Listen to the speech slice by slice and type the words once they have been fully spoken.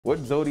What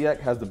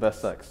zodiac has the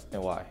best sex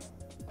and why?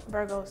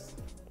 Virgos.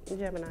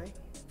 Gemini.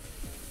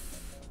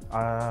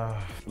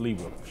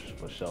 Libra,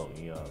 for sure,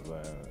 you know what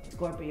I'm saying?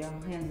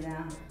 Scorpio, hands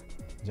down.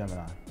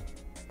 Gemini.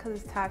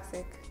 Because it's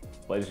toxic.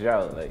 But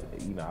y'all, like,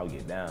 you know, I'll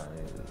get down.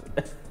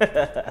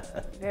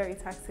 Very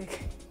toxic.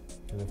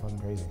 They're fucking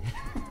crazy.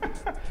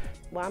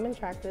 Well, I'm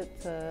attracted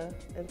to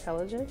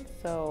intelligence,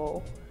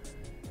 so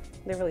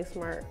they're really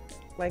smart.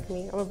 Like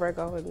me, I'm a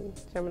Virgo, and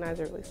Geminis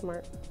are really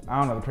smart. I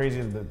don't know, the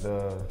crazier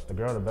the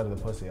girl, the better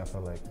the pussy, I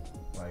feel like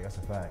that's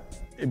a fact.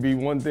 It'd be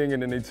one thing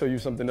and then they tell you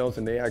something else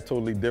and they act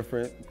totally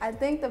different. I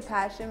think the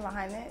passion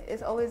behind it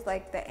is always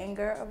like the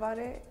anger about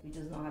it. We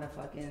just know how to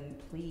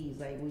fucking please.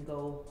 Like, we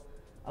go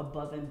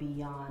above and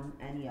beyond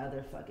any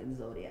other fucking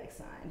zodiac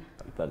sign.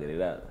 I'm thugging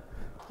it out.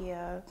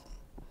 Yeah.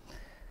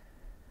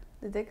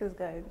 The dick is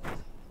good.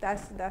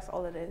 That's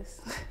all it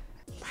is.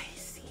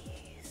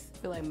 Pisces. I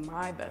feel like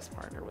my best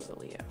partner was a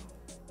Leo.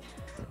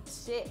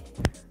 Shit.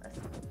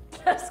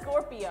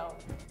 Scorpio.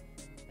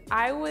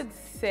 I would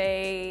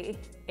say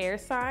air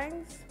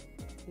signs,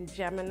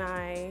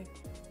 Gemini,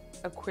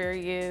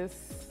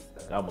 Aquarius.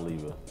 I'm a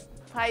Libra.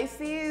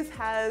 Pisces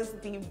has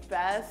the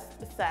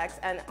best sex,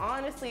 and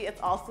honestly,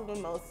 it's also the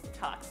most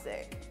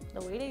toxic.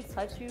 The way they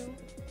touch you,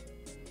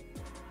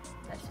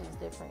 that shit's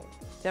different.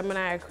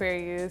 Gemini,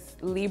 Aquarius,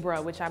 Libra,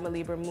 which I'm a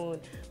Libra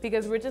moon,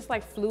 because we're just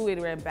like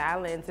fluid, we're in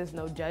balance, there's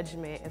no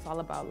judgment. It's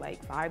all about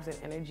like vibes and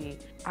energy.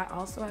 I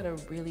also had a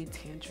really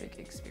tantric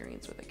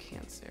experience with a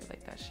Cancer.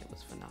 Like, that shit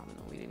was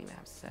phenomenal. We didn't even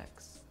have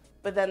sex.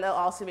 But then they'll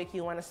also make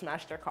you want to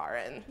smash their car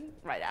in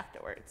right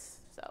afterwards,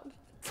 so.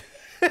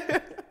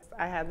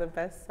 I had the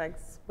best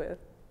sex with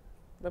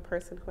the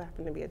person who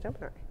happened to be a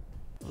Gemini.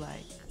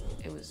 Like,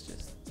 it was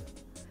just,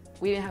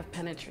 we didn't have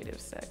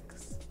penetrative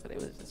sex, but it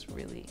was just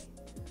really,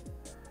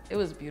 it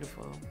was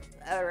beautiful.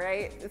 All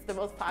right, it's the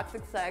most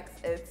toxic sex.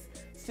 It's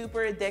super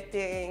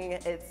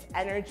addicting, it's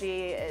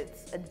energy,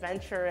 it's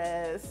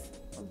adventurous.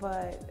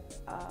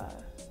 But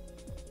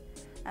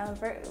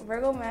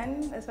Virgo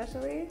men,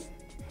 especially,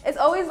 it's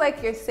always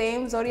like your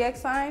same zodiac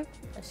sign.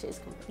 That shit is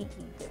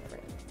completely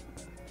different.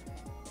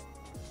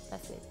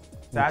 That's it.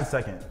 That's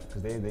second,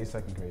 because they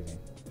second crazy.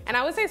 And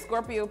I would say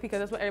Scorpio because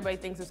that's what everybody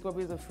thinks of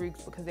Scorpios are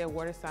freaks because they're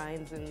water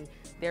signs and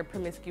they're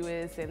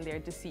promiscuous and they're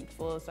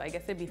deceitful. So I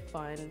guess it'd be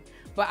fun.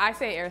 But I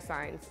say air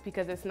signs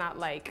because it's not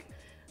like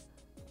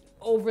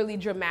overly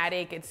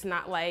dramatic. It's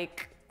not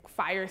like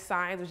fire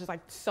signs, which is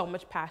like so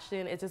much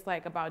passion. It's just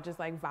like about just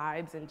like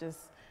vibes and just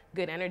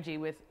good energy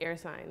with air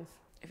signs.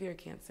 If you're a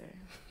Cancer,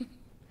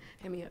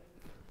 hit me up.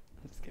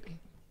 I'm just kidding.